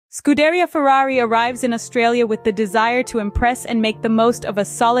Scuderia Ferrari arrives in Australia with the desire to impress and make the most of a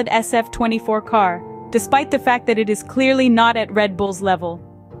solid SF24 car, despite the fact that it is clearly not at Red Bull's level.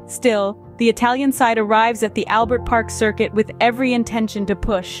 Still, the Italian side arrives at the Albert Park circuit with every intention to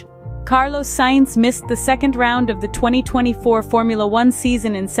push. Carlos Sainz missed the second round of the 2024 Formula One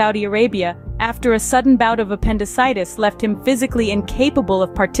season in Saudi Arabia after a sudden bout of appendicitis left him physically incapable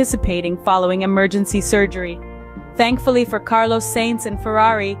of participating following emergency surgery. Thankfully for Carlos Sainz and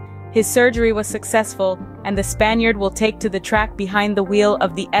Ferrari, his surgery was successful, and the Spaniard will take to the track behind the wheel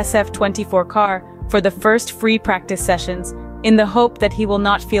of the SF24 car for the first free practice sessions, in the hope that he will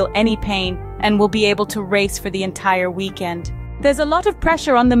not feel any pain and will be able to race for the entire weekend. There's a lot of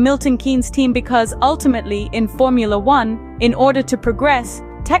pressure on the Milton Keynes team because ultimately, in Formula One, in order to progress,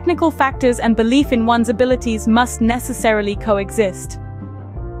 technical factors and belief in one's abilities must necessarily coexist.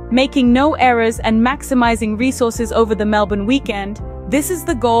 Making no errors and maximizing resources over the Melbourne weekend, this is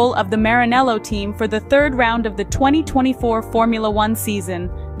the goal of the Maranello team for the third round of the 2024 Formula One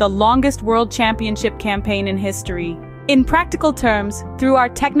season, the longest World Championship campaign in history. In practical terms, through our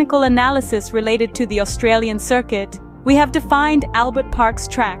technical analysis related to the Australian circuit, we have defined Albert Park's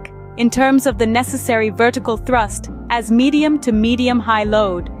track, in terms of the necessary vertical thrust, as medium to medium-high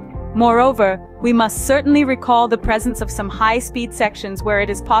load. Moreover, we must certainly recall the presence of some high-speed sections where it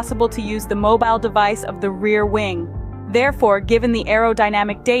is possible to use the mobile device of the rear wing. Therefore, given the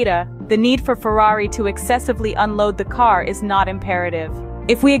aerodynamic data, the need for Ferrari to excessively unload the car is not imperative.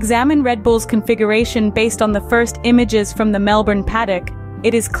 If we examine Red Bull's configuration based on the first images from the Melbourne paddock,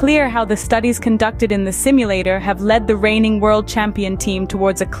 it is clear how the studies conducted in the simulator have led the reigning world champion team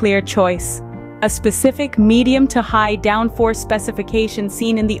towards a clear choice. A specific medium to high downforce specification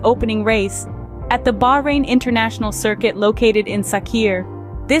seen in the opening race at the Bahrain International Circuit located in Sakhir.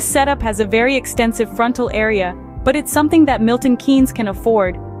 This setup has a very extensive frontal area, but it's something that Milton Keynes can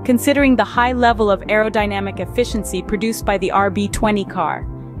afford, considering the high level of aerodynamic efficiency produced by the RB20 car.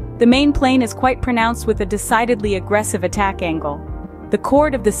 The main plane is quite pronounced with a decidedly aggressive attack angle. The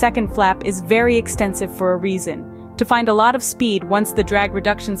chord of the second flap is very extensive for a reason: to find a lot of speed once the drag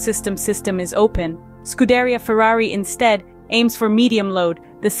reduction system is open. Scuderia Ferrari instead aims for medium load,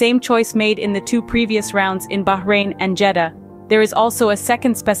 the same choice made in the two previous rounds in Bahrain and Jeddah. There is also a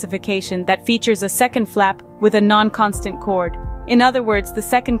second specification that features a second flap with a non-constant chord. In other words, the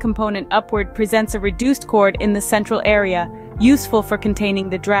second component upward presents a reduced chord in the central area, useful for containing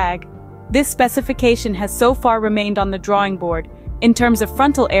the drag. This specification has so far remained on the drawing board. In terms of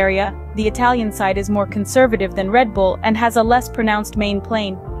frontal area, the Italian side is more conservative than Red Bull and has a less pronounced main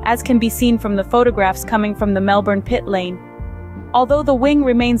plane, as can be seen from the photographs coming from the Melbourne pit lane. Although the wing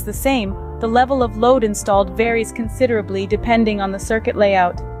remains the same, the level of load installed varies considerably depending on the circuit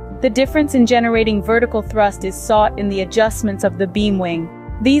layout. The difference in generating vertical thrust is sought in the adjustments of the beam wing.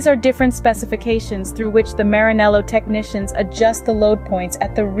 These are different specifications through which the Maranello technicians adjust the load points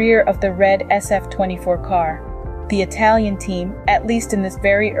at the rear of the red SF24 car. The Italian team, at least in this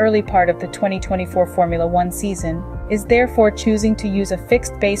very early part of the 2024 Formula One season, is therefore choosing to use a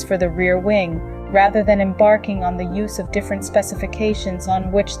fixed base for the rear wing, rather than embarking on the use of different specifications on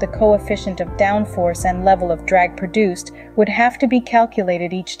which the coefficient of downforce and level of drag produced would have to be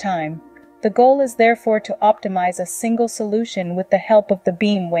calculated each time. The goal is therefore to optimize a single solution with the help of the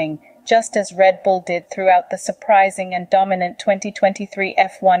beam wing, just as Red Bull did throughout the surprising and dominant 2023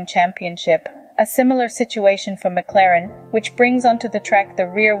 F1 Championship. A similar situation for McLaren, which brings onto the track the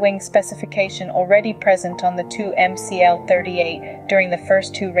rear wing specification already present on the 2 MCL38 during the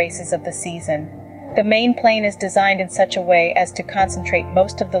first two races of the season. The main plane is designed in such a way as to concentrate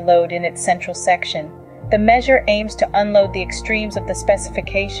most of the load in its central section. The measure aims to unload the extremes of the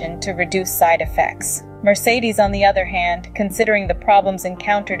specification to reduce side effects. Mercedes, on the other hand, considering the problems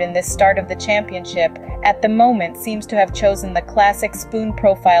encountered in this start of the championship, at the moment seems to have chosen the classic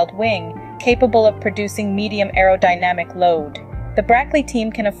spoon-profiled wing, capable of producing medium aerodynamic load. The Brackley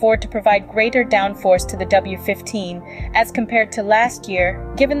team can afford to provide greater downforce to the W15 as compared to last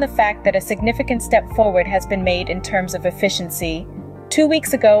year, given the fact that a significant step forward has been made in terms of efficiency. 2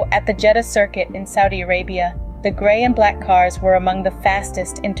 weeks ago, at the Jeddah circuit in Saudi Arabia, the grey and black cars were among the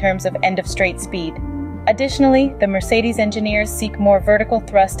fastest in terms of end-of-straight speed. Additionally, the Mercedes engineers seek more vertical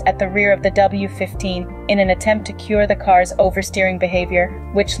thrust at the rear of the W15 in an attempt to cure the car's oversteering behavior,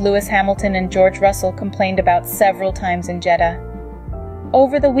 which Lewis Hamilton and George Russell complained about several times in Jeddah.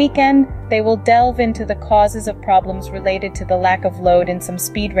 Over the weekend, they will delve into the causes of problems related to the lack of load in some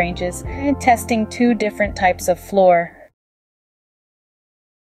speed ranges, testing two different types of floor,